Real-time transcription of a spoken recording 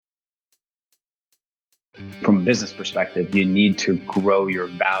from a business perspective, you need to grow your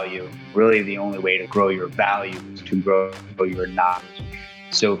value. Really, the only way to grow your value is to grow your knowledge.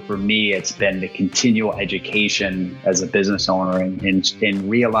 So for me, it's been the continual education as a business owner and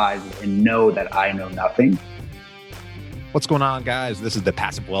realize and know that I know nothing. What's going on, guys? This is the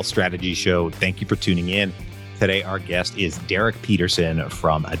Passive Wealth Strategy Show. Thank you for tuning in. Today, our guest is Derek Peterson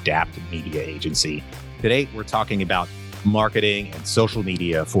from Adapt Media Agency. Today, we're talking about marketing and social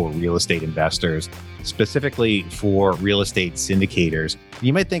media for real estate investors, specifically for real estate syndicators.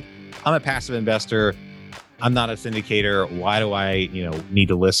 You might think, I'm a passive investor. I'm not a syndicator. Why do I, need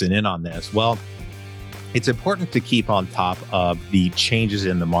to listen in on this? Well, it's important to keep on top of the changes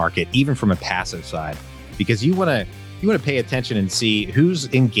in the market, even from a passive side, because you want to pay attention and see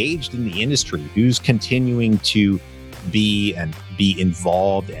who's engaged in the industry, who's continuing to be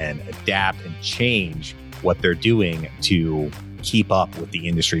involved and adapt and change what they're doing to keep up with the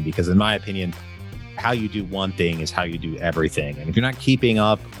industry. Because in my opinion, how you do one thing is how you do everything. And if you're not keeping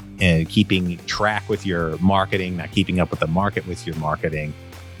up and keeping track with your marketing, not keeping up with the market with your marketing,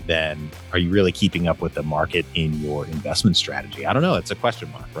 then are you really keeping up with the market in your investment strategy? I don't know. It's a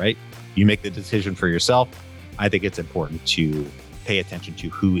question mark, right? You make the decision for yourself. I think it's important to pay attention to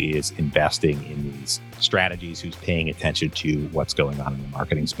who is investing in these strategies, who's paying attention to what's going on in the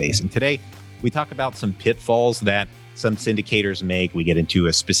marketing space. And today, we talk about some pitfalls that some syndicators make. We get into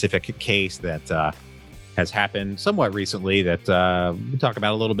a specific case that has happened somewhat recently that we talk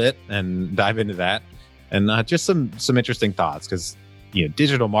about a little bit and dive into that. And just some interesting thoughts, because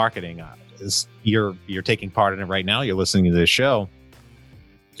digital marketing is you're taking part in it right now. You're listening to this show.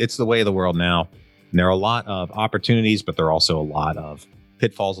 It's the way of the world now. And there are a lot of opportunities, but there are also a lot of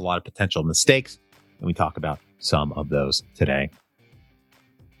pitfalls, a lot of potential mistakes. And we talk about some of those today.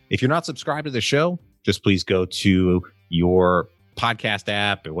 If you're not subscribed to the show, just please go to your podcast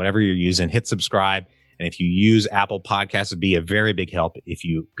app or whatever you're using, hit subscribe. And if you use Apple Podcasts, it'd be a very big help if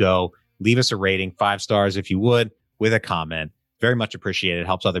you go leave us a rating, 5 stars if you would, with a comment. Very much appreciated. It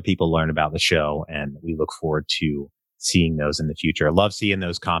helps other people learn about the show. And we look forward to seeing those in the future. I love seeing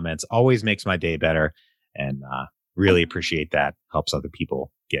those comments. Always makes my day better. And really appreciate that. Helps other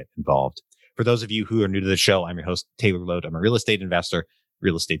people get involved. For those of you who are new to the show, I'm your host, Taylor Loht. I'm a real estate investor,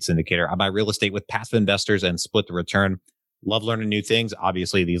 real estate syndicator. I buy real estate with passive investors and split the return. Love learning new things.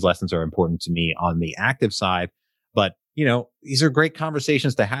 Obviously, these lessons are important to me on the active side, but these are great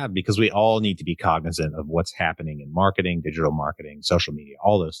conversations to have because we all need to be cognizant of what's happening in marketing, digital marketing, social media,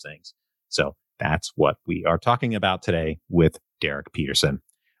 all those things. So that's what we are talking about today with Derek Peterson.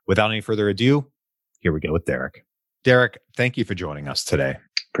 Without any further ado, here we go with Derek. Derek, thank you for joining us today.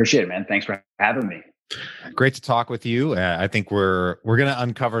 Appreciate it, man. Thanks for having me. Great to talk with you. I think we're going to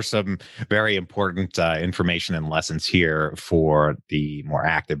uncover some very important information and lessons here for the more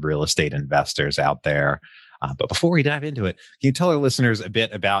active real estate investors out there. But before we dive into it, can you tell our listeners a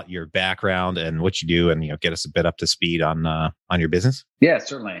bit about your background and what you do, and get us a bit up to speed on your business? Yeah,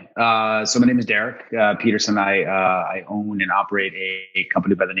 certainly. So my name is Derek Peterson. I own and operate a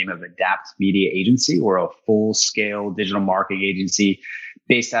company by the name of Adapt Media Agency. We're a full-scale digital marketing agency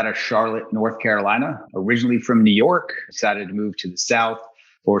based out of Charlotte, North Carolina. Originally from New York, decided to move to the South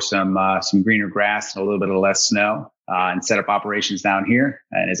for some greener grass and a little bit of less snow, and set up operations down here.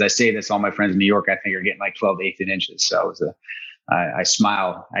 And as I say this, all my friends in New York, I think, are getting like 12 to 18 inches. So I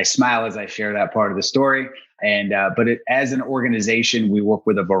smile as I share that part of the story. And as an organization, we work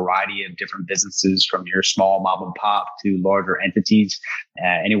with a variety of different businesses, from your small mom and pop to larger entities,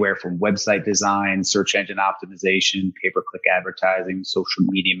 anywhere from website design, search engine optimization, pay-per-click advertising, social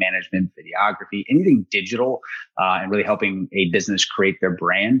media management, videography, anything digital, and really helping a business create their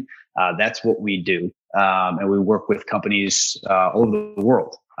brand. That's what we do. And we work with companies all over the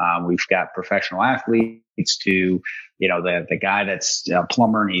world. We've got professional athletes to, the guy that's a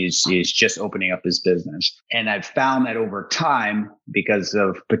plumber and he's just opening up his business. And I've found that over time, because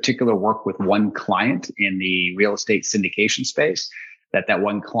of particular work with one client in the real estate syndication space, that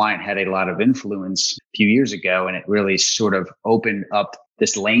one client had a lot of influence a few years ago. And it really sort of opened up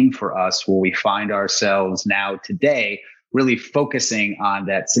this lane for us where we find ourselves now today really focusing on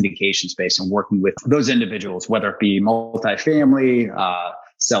that syndication space and working with those individuals, whether it be multifamily,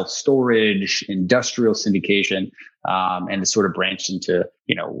 self-storage, industrial syndication, and it's sort of branched into,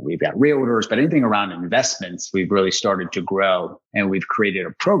 we've got realtors, but anything around investments, we've really started to grow. And we've created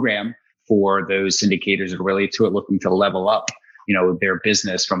a program for those syndicators that are really looking to level up, their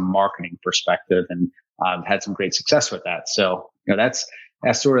business from a marketing perspective, and had some great success with that. So,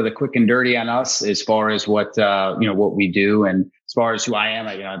 that's sort of the quick and dirty on us as far as what we do. And as far as who I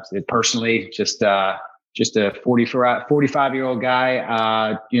am, personally, just just a 45-year-old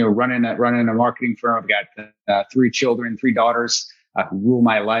guy, running a marketing firm. I've got 3 children, 3 daughters, who rule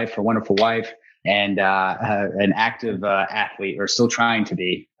my life, a wonderful wife, and an active athlete, or still trying to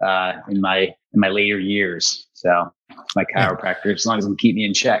be in my later years. So my chiropractor, as long as it can keep me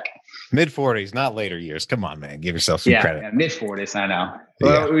in check. Mid-40s, not later years. Come on, man. Give yourself some credit. Yeah, mid-40s, I know.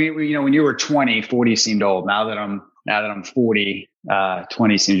 Well, when you were 20, 40 seemed old. Now that I'm 40,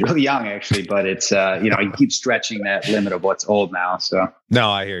 20 seems really young, actually. But it's, I keep stretching that limit of what's old now. So. No,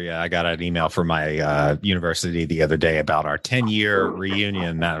 I hear you. I got an email from my university the other day about our 10-year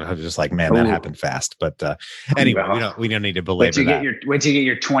reunion. I was just like, man, that happened fast. But anyway, we don't need to belabor that. Wait till you get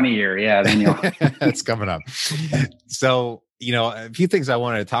your 20-year. Yeah, then you'll. It's coming up. So, a few things I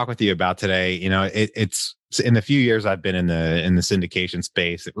wanted to talk with you about today. It's in the few years I've been in the syndication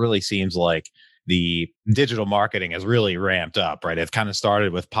space, it really seems like the digital marketing has really ramped up, right? It's kind of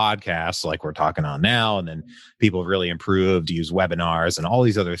started with podcasts like we're talking on now, and then people have really improved, use webinars and all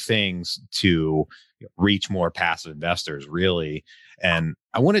these other things to reach more passive investors, really. And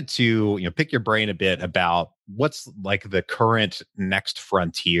I wanted to, pick your brain a bit about what's like the current next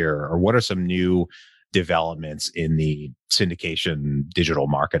frontier, or what are some new developments in the syndication digital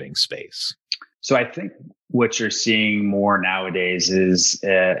marketing space? So I think what you're seeing more nowadays is,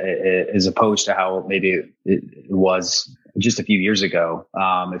 as opposed to how maybe it was just a few years ago.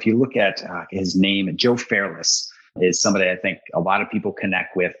 If you look at his name, Joe Fairless is somebody I think a lot of people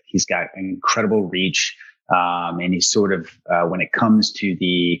connect with. He's got incredible reach. And he's sort of, when it comes to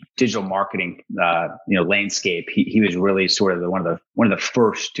the digital marketing, landscape, he was really sort of one of the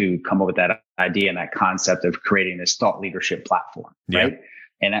first to come up with that idea and that concept of creating this thought leadership platform, right?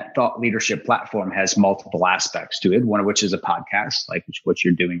 And that thought leadership platform has multiple aspects to it, one of which is a podcast, like what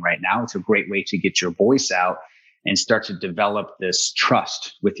you're doing right now. It's a great way to get your voice out and start to develop this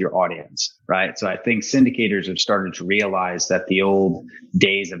trust with your audience, right? So I think syndicators have started to realize that the old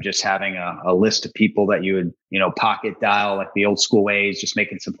days of just having a list of people that you would, pocket dial like the old school ways, just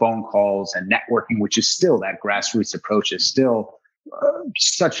making some phone calls and networking, which is still that grassroots approach, is still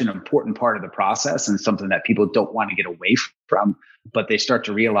such an important part of the process and something that people don't want to get away from. But they start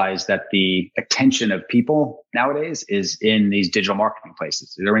to realize that the attention of people nowadays is in these digital marketing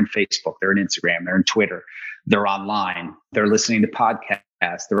places. They're in Facebook, they're in Instagram, they're in Twitter, they're online, they're listening to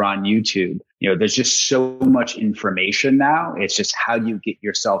podcasts, they're on YouTube. There's just so much information now. It's just, how do you get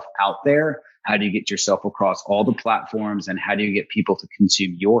yourself out there? How do you get yourself across all the platforms? And how do you get people to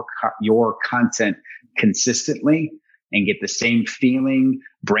consume your content consistently and get the same feeling,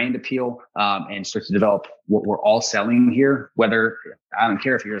 brand appeal, and start to develop what we're all selling here? Whether, I don't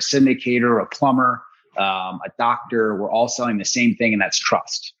care if you're a syndicator, a plumber, a doctor, we're all selling the same thing, and that's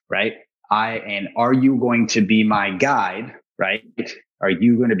trust, right? And are you going to be my guide, right? Are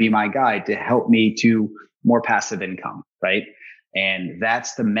you going to be my guide to help me to more passive income, right? And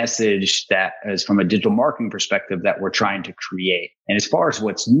that's the message that is, from a digital marketing perspective, that we're trying to create. And as far as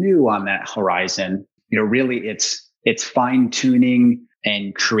what's new on that horizon, really it's fine tuning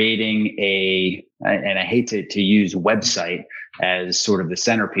and creating and I hate to use website as sort of the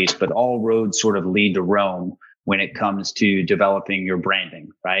centerpiece, but all roads sort of lead to Rome when it comes to developing your branding,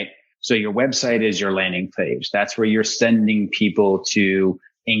 right? So your website is your landing page. That's where you're sending people to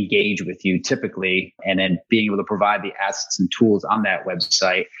engage with you typically, and then being able to provide the assets and tools on that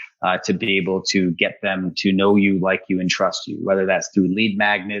website to be able to get them to know you, like you, and trust you, whether that's through lead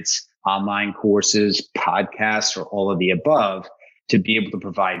magnets, online courses, podcasts, or all of the above, to be able to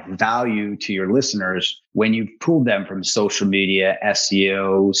provide value to your listeners when you've pulled them from social media,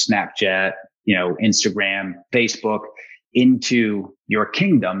 SEO, Snapchat, Instagram, Facebook, into your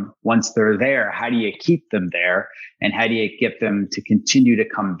kingdom. Once they're there, how do you keep them there? And how do you get them to continue to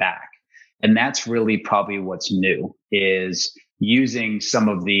come back? And that's really probably what's new, is using some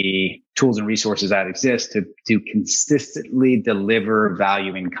of the tools and resources that exist to consistently deliver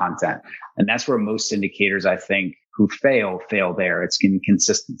value in content. And that's where most syndicators, I think, who fail there. It's in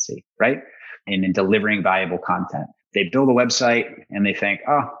consistency, right? And in delivering valuable content. They build a website and they think,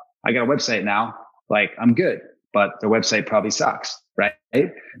 oh, I got a website now, like I'm good. But the website probably sucks, right?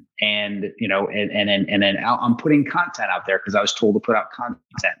 And then I'm putting content out there because I was told to put out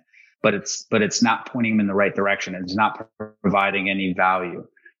content, but it's not pointing them in the right direction. It's not providing any value.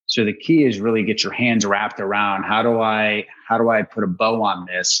 So the key is really get your hands wrapped around, how do I put a bow on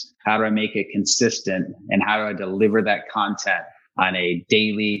this? How do I make it consistent? And how do I deliver that content on a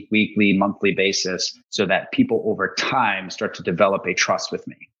daily, weekly, monthly basis so that people over time start to develop a trust with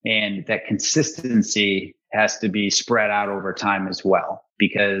me? And that consistency has to be spread out over time as well,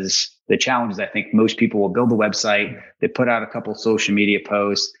 because the challenge is, I think most people will build a website, they put out a couple social media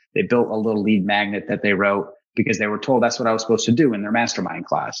posts, They built a little lead magnet that they wrote because they were told that's what I was supposed to do in their mastermind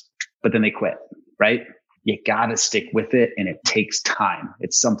class, but then they quit, right? You got to stick with it, and it takes time.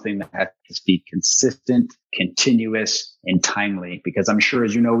 It's something that has to be consistent, continuous, and timely, because I'm sure,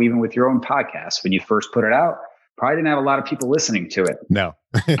 as you know, even with your own podcast, when you first put it out, probably didn't have a lot of people listening to it. No.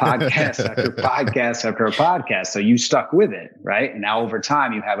 Podcast after podcast after podcast. So you stuck with it, right? And now over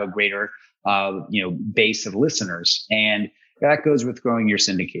time, you have a greater, base of listeners. And that goes with growing your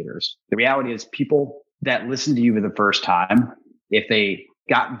syndicators. The reality is people that listen to you for the first time, if they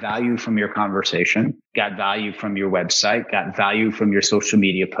got value from your conversation, got value from your website, got value from your social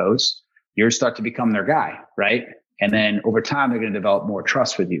media posts, you start to become their guy, right? And then over time, they're going to develop more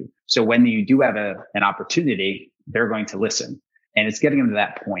trust with you. So when you do have an opportunity, they're going to listen. And it's getting them to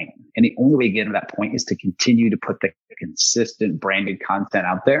that point. And the only way to get them to that point is to continue to put the consistent branded content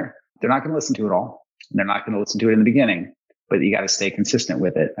out there. They're not going to listen to it all. And they're not going to listen to it in the beginning, but you got to stay consistent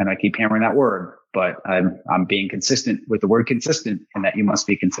with it. And I keep hammering that word, but I'm being consistent with the word consistent, and that you must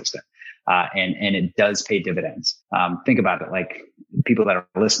be consistent. And it does pay dividends. Think about it, like people that are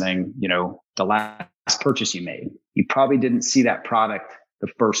listening, the last purchase you made, you probably didn't see that product the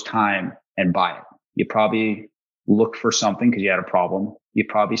first time and buy it. You probably looked for something because you had a problem. You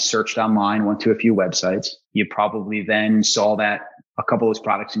probably searched online, went to a few websites. You probably then saw that a couple of those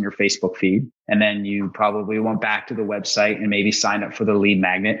products in your Facebook feed. And then you probably went back to the website and maybe signed up for the lead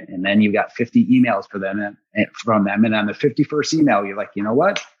magnet. And then you got 50 emails from them. And on the 51st email, you're like, you know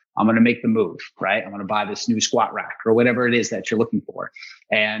what? I'm going to make the move, right? I'm going to buy this new squat rack or whatever it is that you're looking for.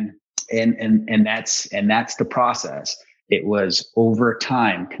 And that's the process. It was over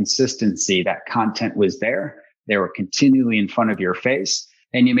time, consistency, that content was there. They were continually in front of your face,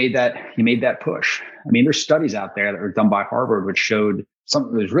 and you made that push. I mean, there's studies out there that were done by Harvard, which showed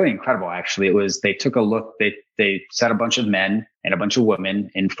something that was really incredible. Actually, it was, they took a look, they set a bunch of men and a bunch of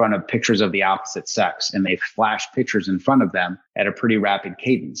women in front of pictures of the opposite sex, and they flashed pictures in front of them at a pretty rapid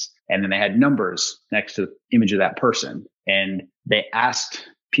cadence. And then they had numbers next to the image of that person. And they asked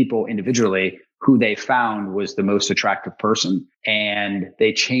people individually who they found was the most attractive person. And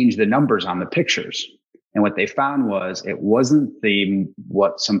they changed the numbers on the pictures. And what they found was it wasn't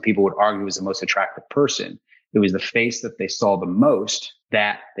what some people would argue was the most attractive person. It was the face that they saw the most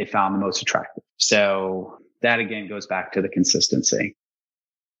that they found the most attractive. So that again goes back to the consistency.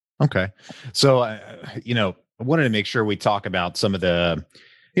 Okay. So, I wanted to make sure we talk about some of the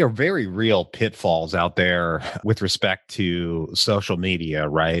very real pitfalls out there with respect to social media,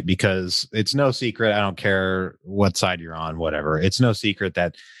 right? Because it's no secret. I don't care what side you're on, whatever. It's no secret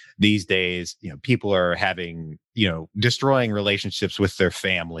that these days, people are having, destroying relationships with their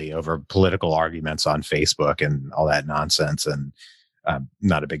family over political arguments on Facebook and all that nonsense. And I'm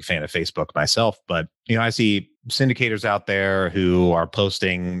not a big fan of Facebook myself, but, I see syndicators out there who are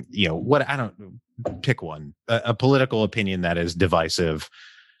posting, pick one, a political opinion that is divisive.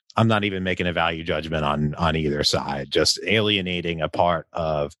 I'm not even making a value judgment on either side, just alienating a part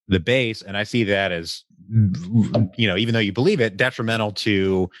of the base. And I see that as, even though you believe it, detrimental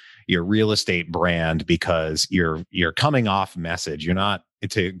to your real estate brand, because you're coming off message. You're not,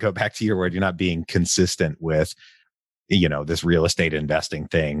 to go back to your word, you're not being consistent with, this real estate investing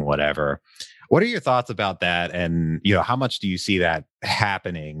thing, whatever. What are your thoughts about that? And, how much do you see that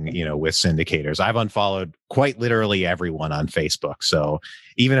happening, with syndicators? I've unfollowed quite literally everyone on Facebook. So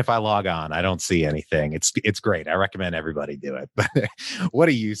even if I log on, I don't see anything. It's great. I recommend everybody do it. But what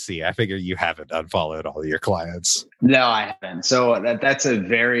do you see? I figure you haven't unfollowed all of your clients. No, I haven't. So that's a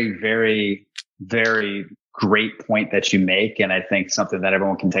very, very, very great point that you make. And I think something that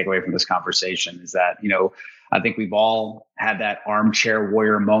everyone can take away from this conversation is that, I think we've all had that armchair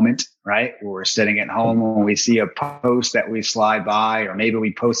warrior moment, right? Where we're sitting at home when we see a post that we slide by, or maybe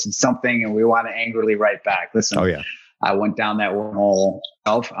we posted something and we want to angrily write back. Listen, oh yeah, I went down that wormhole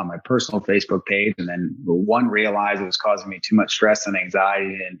myself on my personal Facebook page, and then realized it was causing me too much stress and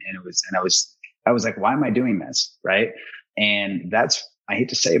anxiety, I was like, why am I doing this, right? And I hate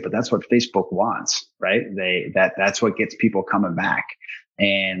to say it, but that's what Facebook wants, right? That's what gets people coming back.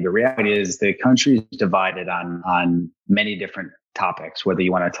 And the reality is the country is divided on many different topics, whether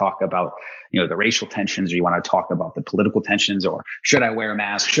you want to talk about, the racial tensions, or you want to talk about the political tensions, or should I wear a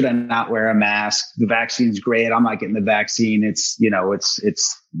mask? Should I not wear a mask? The vaccine's great. I'm not getting the vaccine. It's they're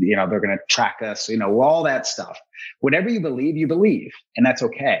going to track us, all that stuff. Whatever you believe, and that's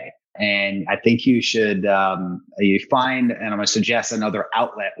okay. And I think you should, you find, and I'm going to suggest another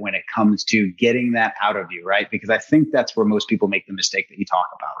outlet when it comes to getting that out of you, right? Because I think that's where most people make the mistake that you talk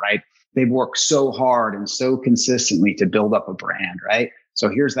about, right? They've worked so hard and so consistently to build up a brand, right? So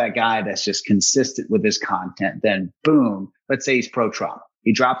here's that guy that's just consistent with his content. Then boom, let's say he's pro-Trump.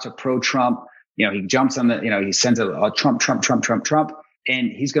 He drops a pro-Trump, he jumps on he sends a Trump,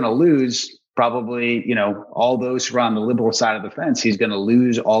 and he's going to lose probably, all those who are on the liberal side of the fence. He's going to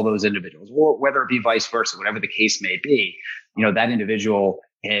lose all those individuals, or whether it be vice versa, whatever the case may be. That individual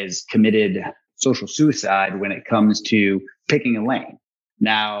has committed social suicide when it comes to picking a lane.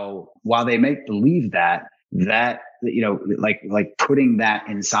 Now, while they make believe that, like putting that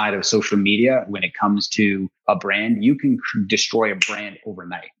inside of social media, when it comes to a brand, you can destroy a brand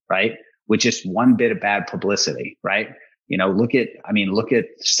overnight, right? With just one bit of bad publicity, right? Look at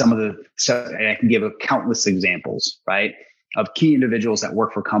some of I can give countless examples, right? Of key individuals that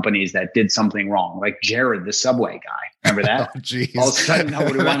work for companies that did something wrong, like Jared, the Subway guy. Remember that? Oh, geez. All of a sudden,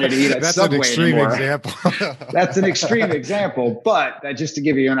 nobody wanted to eat at Subway anymore. Example. That's an extreme example, but that just to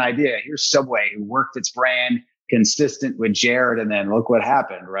give you an idea, here's Subway who worked its brand consistent with Jared, and then look what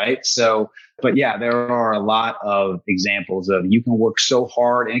happened, right? So, but yeah, there are a lot of examples of you can work so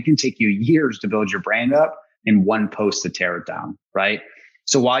hard and it can take you years to build your brand up in one post to tear it down, right?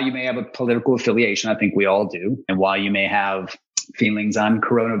 So while you may have a political affiliation, I think we all do, and while you may have feelings on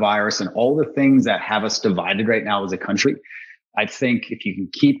coronavirus and all the things that have us divided right now as a country, I think if you can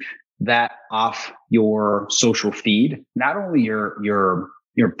keep that off your social feed, not only your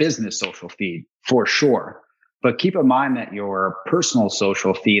business social feed for sure, but keep in mind that your personal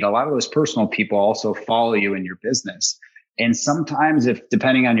social feed, a lot of those personal people also follow you in your business. And sometimes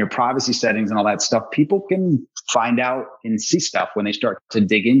depending on your privacy settings and all that stuff, people can find out and see stuff when they start to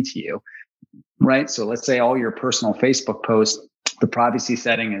dig into you, right? So let's say all your personal Facebook posts, the privacy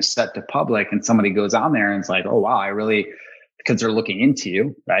setting is set to public, and somebody goes on there and it's like, oh, wow, because they're looking into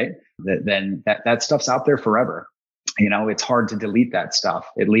you, right? Then that stuff's out there forever. It's hard to delete that stuff.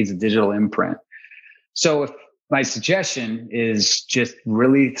 It leaves a digital imprint. So my suggestion is just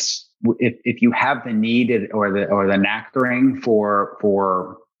really, if you have the need or the knackering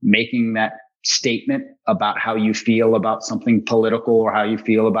for making that statement about how you feel about something political or how you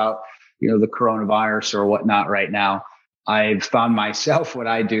feel about, the coronavirus or whatnot right now, I've found myself, what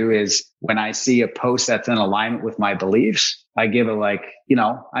I do is when I see a post that's in alignment with my beliefs, I give it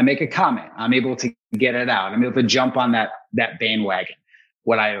I make a comment. I'm able to get it out. I'm able to jump on that bandwagon.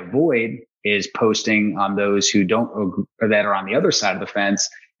 What I avoid is posting on those who don't agree, or that are on the other side of the fence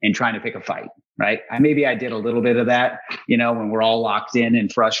and trying to pick a fight, right? Maybe I did a little bit of that, when we're all locked in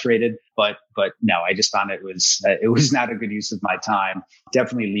and frustrated, but no, I just found it was not a good use of my time.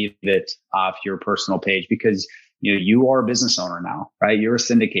 Definitely leave it off your personal page, because you are a business owner now, right? You're a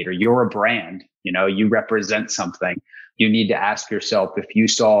syndicator, you're a brand, you represent something. You need to ask yourself, if you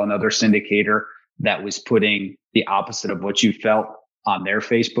saw another syndicator that was putting the opposite of what you felt on their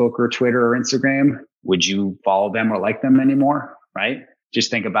Facebook or Twitter or Instagram, would you follow them or like them anymore? Right?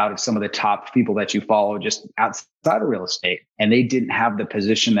 Just think about if some of the top people that you follow just outside of real estate and they didn't have the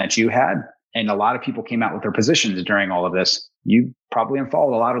position that you had. And a lot of people came out with their positions during all of this. You probably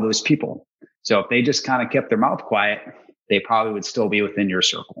unfollowed a lot of those people. So if they just kind of kept their mouth quiet, they probably would still be within your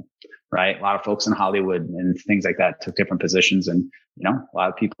circle, right? A lot of folks in Hollywood and things like that took different positions, and, a lot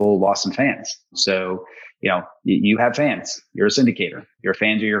of people lost some fans. So, you have fans, you're a syndicator, your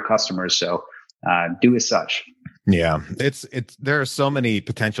fans are your customers. So, do as such. Yeah, there are so many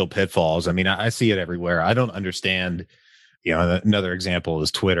potential pitfalls. I mean, I see it everywhere. I don't understand. Another example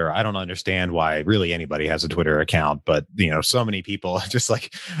is Twitter. I don't understand why really anybody has a Twitter account, but so many people, just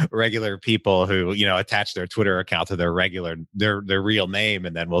like regular people who attach their Twitter account to their real name,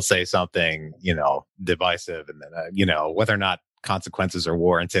 and then will say something divisive, and then whether or not consequences are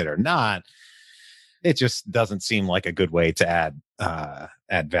warranted or not, it just doesn't seem like a good way to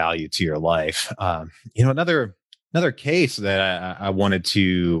add value to your life. Another case that I wanted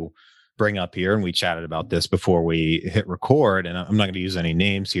to bring up here, and we chatted about this before we hit record, and I'm not going to use any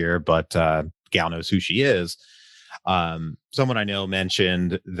names here, but gal knows who she is. Someone I know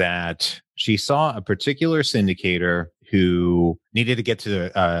mentioned that she saw a particular syndicator who needed to get to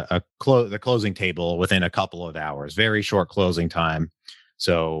the closing table within a couple of hours, very short closing time.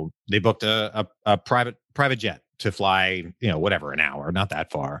 So they booked a private jet to fly, an hour, not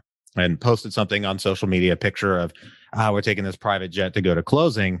that far, and posted something on social media, a picture of, we're taking this private jet to go to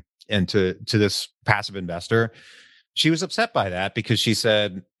closing. And to this passive investor, she was upset by that, because she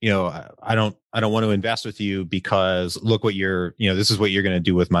said, I don't want to invest with you, because look what this is what you're going to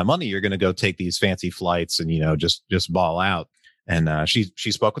do with my money. You're going to go take these fancy flights and, just ball out. And she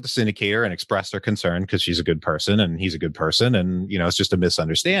spoke with the syndicator and expressed her concern, because she's a good person and he's a good person. And, it's just a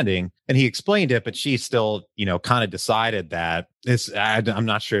misunderstanding. And he explained it, but she still, kind of decided that I'm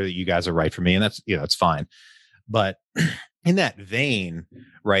not sure that you guys are right for me. And that's, it's fine. But in that vein,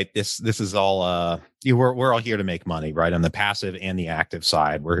 right? This is all we're all here to make money, right? On the passive and the active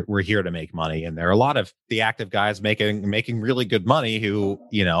side, we're here to make money, and there are a lot of the active guys making really good money who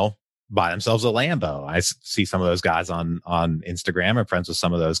buy themselves a Lambo. I see some of those guys on Instagram. I'm friends with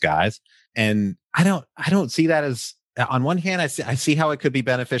some of those guys, and I don't see that as. On one hand, I see how it could be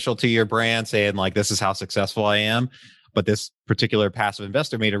beneficial to your brand, saying like, this is how successful I am. But this particular passive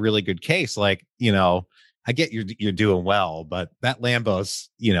investor made a really good case. Like, I get you're doing well, but that Lambo's,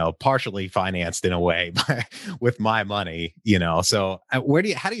 partially financed in a way with my money, So how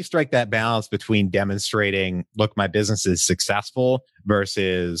do you strike that balance between demonstrating, look, my business is successful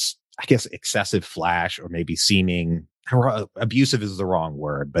versus, I guess, excessive flash, or maybe seeming abusive is the wrong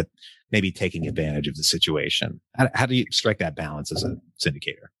word, but maybe taking advantage of the situation? How do you strike that balance as a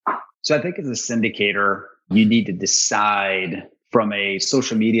syndicator? So I think as a syndicator, you need to decide from a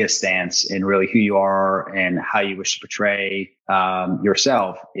social media stance and really who you are and how you wish to portray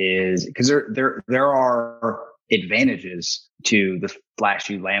yourself, is because there are advantages to the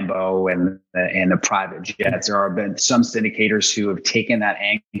flashy Lambo and the private jets. There have been some syndicators who have taken that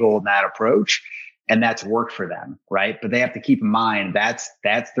angle and that approach, and that's worked for them, right? But they have to keep in mind that's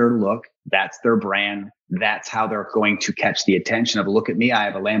their look, that's their brand, that's how they're going to catch the attention of, look at me, I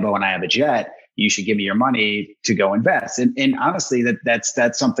have a Lambo and I have a jet. You should give me your money to go invest. And honestly,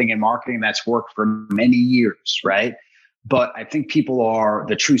 that's something in marketing that's worked for many years, right? But I think people are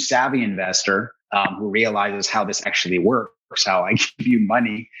the true savvy investor who realizes how this actually works, how I give you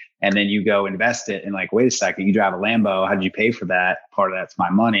money and then you go invest it. And like, wait a second, you drive a Lambo. How did you pay for that? Part of that's my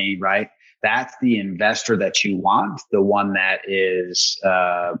money, right? That's the investor that you want, the one that is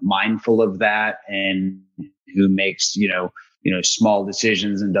mindful of that and who makes, small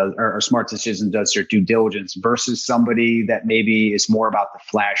decisions and does or smart decisions, does their due diligence, versus somebody that maybe is more about the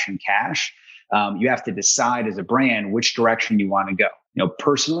flash and cash. You have to decide as a brand which direction you want to go.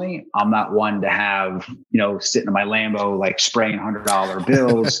 Personally, I'm not one to have, sitting in my Lambo, like spraying $100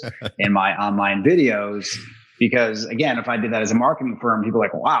 bills in my online videos. Because again, if I did that as a marketing firm, people are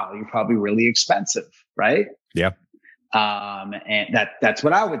like, wow, you're probably really expensive, right? Yeah. And that's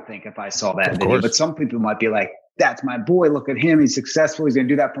what I would think if I saw that video. But some people might be like, that's my boy. Look at him. He's successful. He's going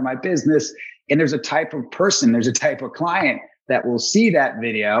to do that for my business. And there's a type of person, there's a type of client that will see that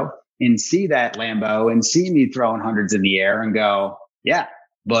video and see that Lambo and see me throwing hundreds in the air and go, yeah,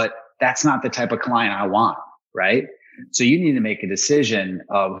 but that's not the type of client I want, right? So you need to make a decision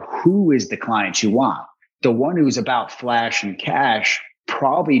of who is the client you want. The one who's about flash and cash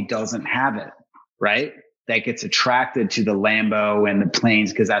probably doesn't have it, right? That gets attracted to the Lambo and the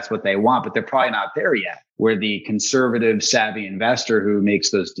planes because that's what they want, but they're probably not there yet. Where the conservative, savvy investor who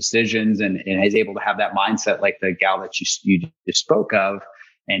makes those decisions and is able to have that mindset, like the gal that you just spoke of,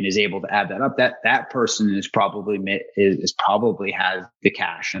 and is able to add that up, that person is probably has the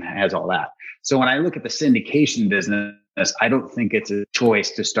cash and has all that. So when I look at the syndication business, I don't think it's a choice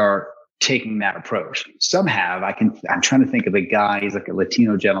to start taking that approach. Some have. I'm trying to think of a guy. He's like a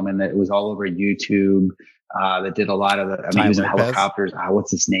Latino gentleman that was all over YouTube. That did a lot of he was in helicopters.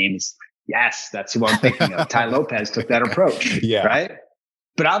 What's his name? Yes, that's who I'm thinking of. Tai Lopez took that approach. Yeah. Right.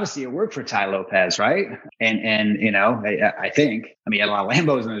 But obviously it worked for Tai Lopez, right? And I think, he had a lot of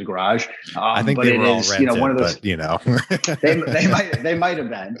Lambos in his garage. I think they were all rented, one of those, but, they might have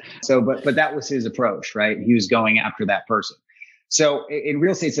been. So, but that was his approach, right? He was going after that person. So in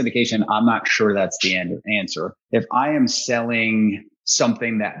real estate syndication, I'm not sure that's the answer. If I am selling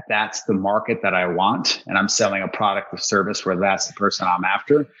something that's the market that I want, and I'm selling a product or service where that's the person I'm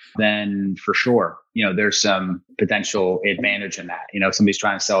after, then for sure, there's some potential advantage in that. If somebody's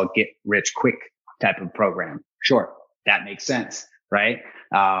trying to sell a get rich quick type of program, sure, that makes sense, right?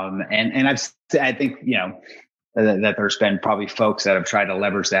 And I think that there's been probably folks that have tried to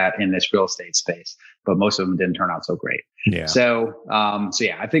leverage that in this real estate space, but most of them didn't turn out so great. Yeah. So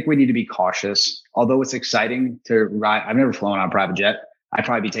yeah, I think we need to be cautious. Although it's exciting to ride, I've never flown on a private jet. I'd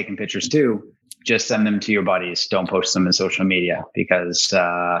probably be taking pictures too. Just send them to your buddies. Don't post them in social media because,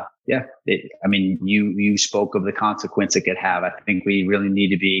 you spoke of the consequence it could have. I think we really need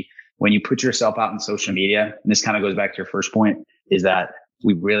to be, when you put yourself out in social media, and this kind of goes back to your first point, is that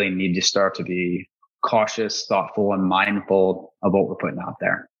we really need to start to be cautious, thoughtful, and mindful of what we're putting out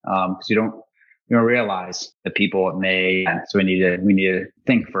there. Because you don't realize the people it may. So we need to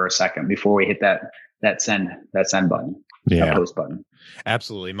think for a second before we hit that send button, that post button.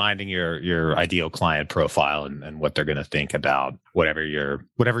 Absolutely, minding your ideal client profile and what they're going to think about whatever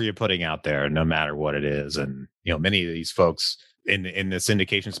you're putting out there, no matter what it is. And many of these folks, in the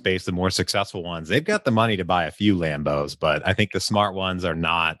syndication space, the more successful ones, they've got the money to buy a few Lambos, but I think the smart ones are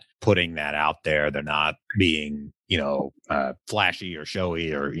not putting that out there. They're not being, flashy or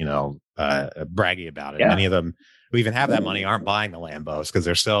showy or, braggy about it. Yeah. Many of them who even have that money aren't buying the Lambos because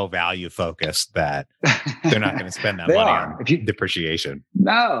they're so value focused that they're not going to spend that money on depreciation.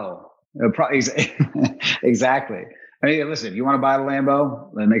 No, exactly. I mean, listen, if you want to buy a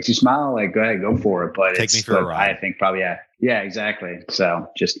Lambo that makes you smile, like, go ahead, go for it. But take me for a ride. I think probably, yeah, exactly. So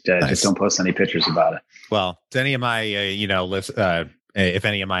just don't post any pictures about it. Well, to any of my, if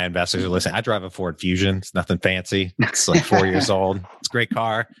any of my investors are listening, I drive a Ford Fusion. It's nothing fancy. It's like 4 years old. It's a great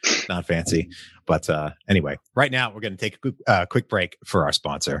car, not fancy. But anyway, right now we're going to take a quick break for our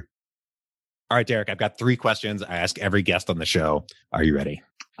sponsor. All right, Derek, I've got 3 questions I ask every guest on the show. Are you ready?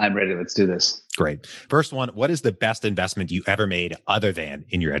 I'm ready. Let's do this. Great. First one, what is the best investment you ever made other than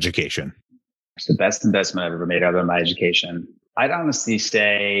in your education? It's the best investment I've ever made other than my education. I'd honestly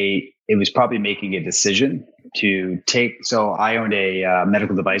say it was probably making a decision to take. So I owned a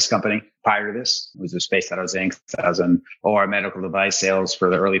medical device company prior to this. It was a space that I was in. I was in OR medical device sales for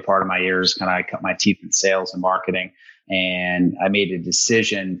the early part of my years. I cut my teeth in sales and marketing. And I made a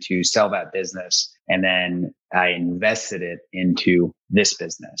decision to sell that business. And then I invested it into this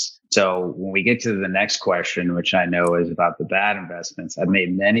business. So when we get to the next question, which I know is about the bad investments, I've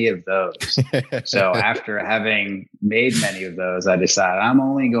made many of those. So after having made many of those, I decided I'm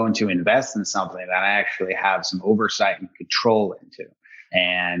only going to invest in something that I actually have some oversight and control into.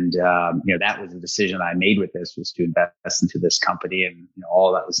 And, that was the decision I made with this, was to invest into this company and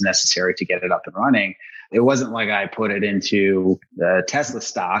all that was necessary to get it up and running. It wasn't like I put it into the Tesla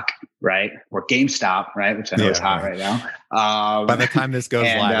stock, right? Or GameStop, right? Which I know is hot right now. By the time this goes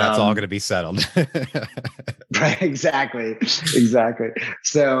live, that's all going to be settled. Right. Exactly.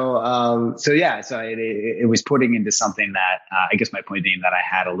 So it was putting into something that, I guess my point being that I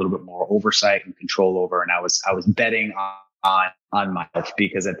had a little bit more oversight and control over, and I was betting on myself,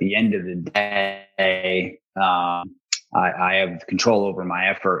 because at the end of the day, I have control over my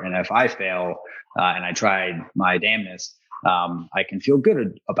effort. And if I fail, and I tried my damnness, I can feel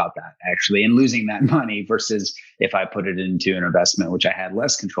good about that actually, and losing that money versus if I put it into an investment, which I had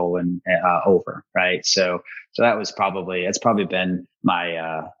less control over. Right. So it's probably been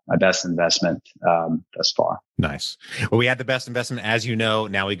my best investment, thus far. Nice. Well, we had the best investment, as you know.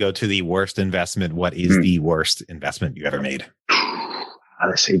 Now we go to the worst investment. What is the worst investment you ever made?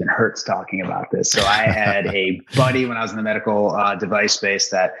 This even hurts talking about this. So I had a buddy when I was in the medical device space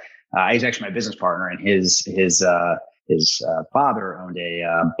that he's actually my business partner, and his father owned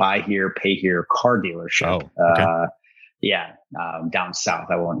a buy here, pay here car dealership. Oh, okay. Down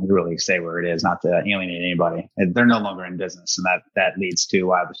south. I won't really say where it is, not to alienate anybody. They're no longer in business, and that leads to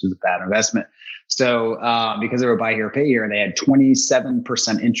why this was a bad investment. So because they were buy here, pay here, they had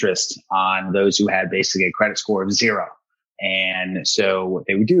 27% interest on those who had basically a credit score of 0. And so what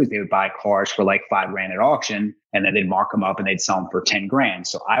they would do is they would buy cars for like $5,000 at auction, and then they'd mark them up and they'd sell them for $10,000.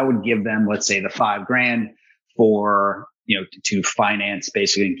 So I would give them, let's say, the $5,000 for, to finance,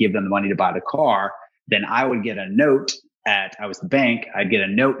 basically give them the money to buy the car. Then I would get a note I was the bank. I'd get a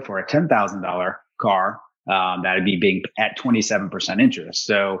note for a $10,000 car. That would be being at 27% interest.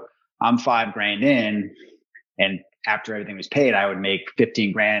 So I'm $5,000 in, and after everything was paid, I would make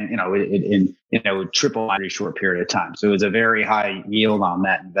 $15,000, it would triple in a very short period of time. So it was a very high yield on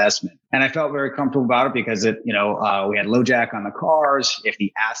that investment. And I felt very comfortable about it because we had low jack on the cars. If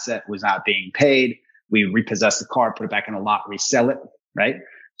the asset was not being paid, we repossess the car, put it back in a lot, resell it. Right.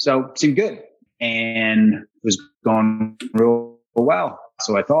 So it seemed good and it was going real well.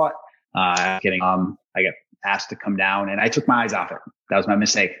 So I thought, I got asked to come down and I took my eyes off it. That was my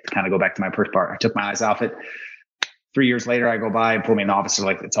mistake. To kind of go back to my first part. I took my eyes off it. 3 years later, I go by and pull me in the office. They're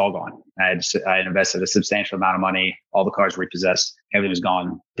like, it's all gone. I invested a substantial amount of money. All the cars repossessed. Everything was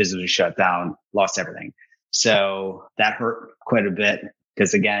gone. Business was shut down. Lost everything. So that hurt quite a bit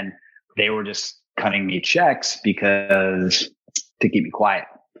because, again, they were just cutting me checks to keep me quiet,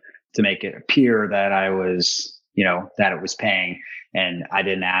 to make it appear that I was, that it was paying. And I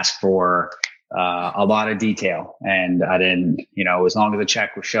didn't ask for a lot of detail. And I didn't, as long as the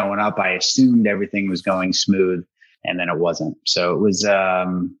check was showing up, I assumed everything was going smooth. And then it wasn't. So it was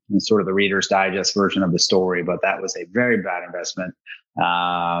sort of the Reader's Digest version of the story, but that was a very bad investment,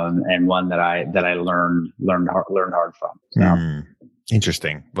 and one that I learned hard from. So.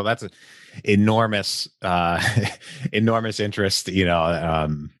 Interesting. Well, that's an enormous interest.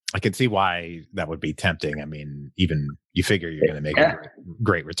 I can see why that would be tempting. I mean, even you figure you're going to make a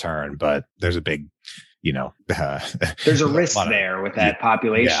great return, but there's a big, there's a risk there with that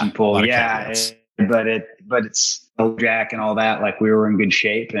population pool. Yeah. But it's jack and all that, like we were in good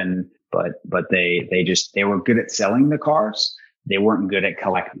shape. But they were good at selling the cars. They weren't good at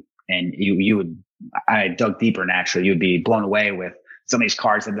collecting. And I dug deeper naturally. You'd be blown away with some of these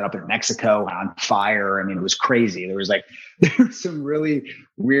cars ended up in Mexico on fire. I mean, it was crazy. There was some really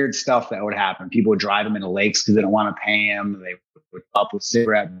weird stuff that would happen. People would drive them into lakes because they don't want to pay them. They would up with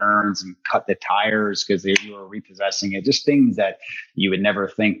cigarette burns and cut the tires because you were repossessing it. Just things that you would never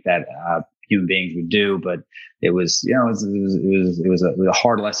think that human beings would do. But it was a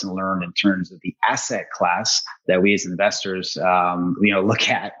hard lesson learned in terms of the asset class that we as investors, look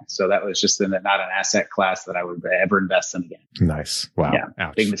at. So that was just not an asset class that I would ever invest in again. Nice. Wow. Yeah.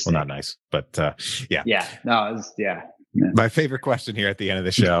 Ouch. Big mistake. Well, not nice, but yeah. Yeah. No, it was, yeah. Yeah. My favorite question here at the end of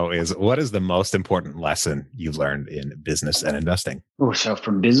the show is, what is the most important lesson you've learned in business and investing? Oh, so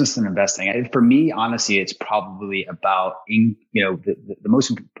from business and investing, for me, honestly, it's probably about, the most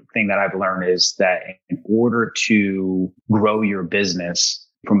important thing that I've learned is that in order to grow your business,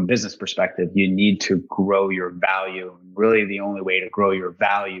 from a business perspective, you need to grow your value. Really, the only way to grow your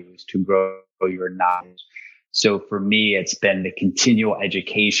value is to grow your knowledge. So for me, it's been the continual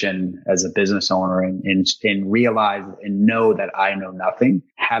education as a business owner and realize and know that I know nothing,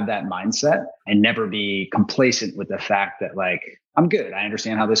 have that mindset and never be complacent with the fact that I'm good. I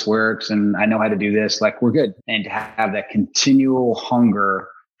understand how this works and I know how to do this. We're good. And to have that continual hunger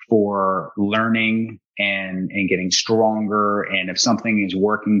for learning and getting stronger. And if something is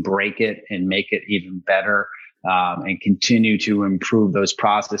working, break it and make it even better. And continue to improve those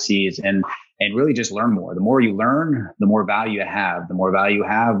processes and really just learn more. The more you learn, the more value you have. The more value you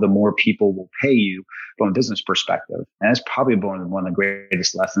have, the more people will pay you from a business perspective. And that's probably one of the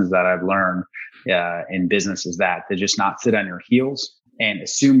greatest lessons that I've learned in business is that to just not sit on your heels and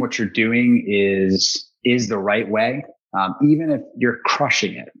assume what you're doing is the right way, even if you're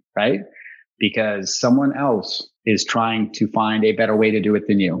crushing it, right? Because someone else is trying to find a better way to do it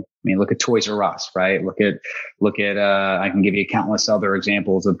than you. I mean, look at Toys R Us, right? Look at, I can give you countless other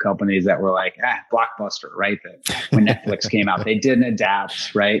examples of companies that were Blockbuster, right? That when Netflix came out, they didn't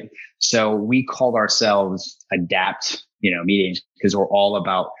adapt, right? So we called ourselves Adapt, Media because we're all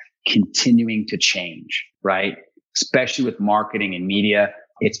about continuing to change, right? Especially with marketing and media.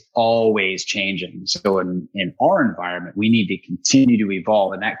 It's always changing. So in our environment, we need to continue to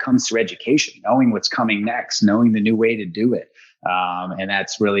evolve. And that comes through education, knowing what's coming next, knowing the new way to do it. And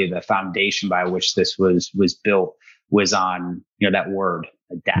that's really the foundation by which this was built was on, that word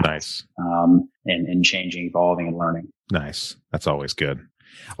adapt. Nice. And changing, evolving and learning. Nice. That's always good.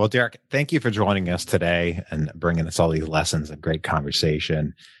 Well, Derek, thank you for joining us today and bringing us all these lessons and great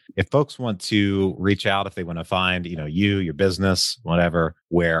conversation. If folks want to reach out, if they want to find, you, your business, whatever,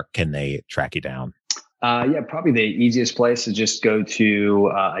 where can they track you down? Probably the easiest place is just go to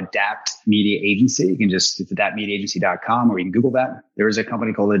Adapt Media Agency. You can it's adaptmediaagency.com, or you can Google that. There is a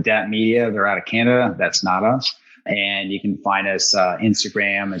company called Adapt Media. They're out of Canada. That's not us. And you can find us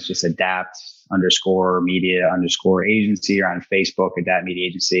Instagram. It's just adapt_media_agency, or on Facebook, Adapt Media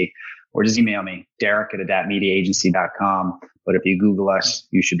Agency, or just email me, Derek at adaptmediaagency.com. But if you Google us,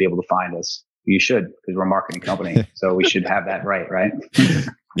 you should be able to find us. You should, because we're a marketing company. So we should have that right?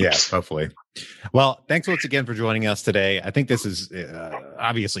 Yeah, hopefully. Well, thanks once again for joining us today. I think this is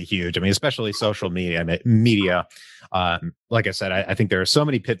obviously huge. I mean, especially social media. Like I said, I think there are so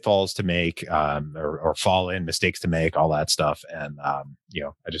many pitfalls to make or fall in, mistakes to make, all that stuff. And, I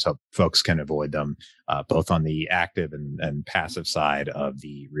just hope folks can avoid them, both on the active and passive side of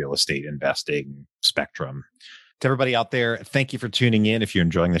the real estate investing spectrum. To everybody out there, thank you for tuning in. If you're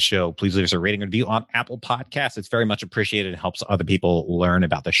enjoying the show, please leave us a rating and review on Apple Podcasts. It's very much appreciated. It helps other people learn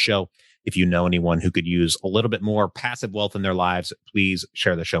about the show. If you know anyone who could use a little bit more passive wealth in their lives, please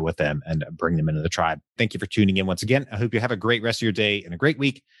share the show with them and bring them into the tribe. Thank you for tuning in once again. I hope you have a great rest of your day and a great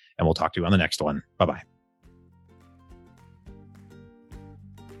week, and we'll talk to you on the next one. Bye-bye.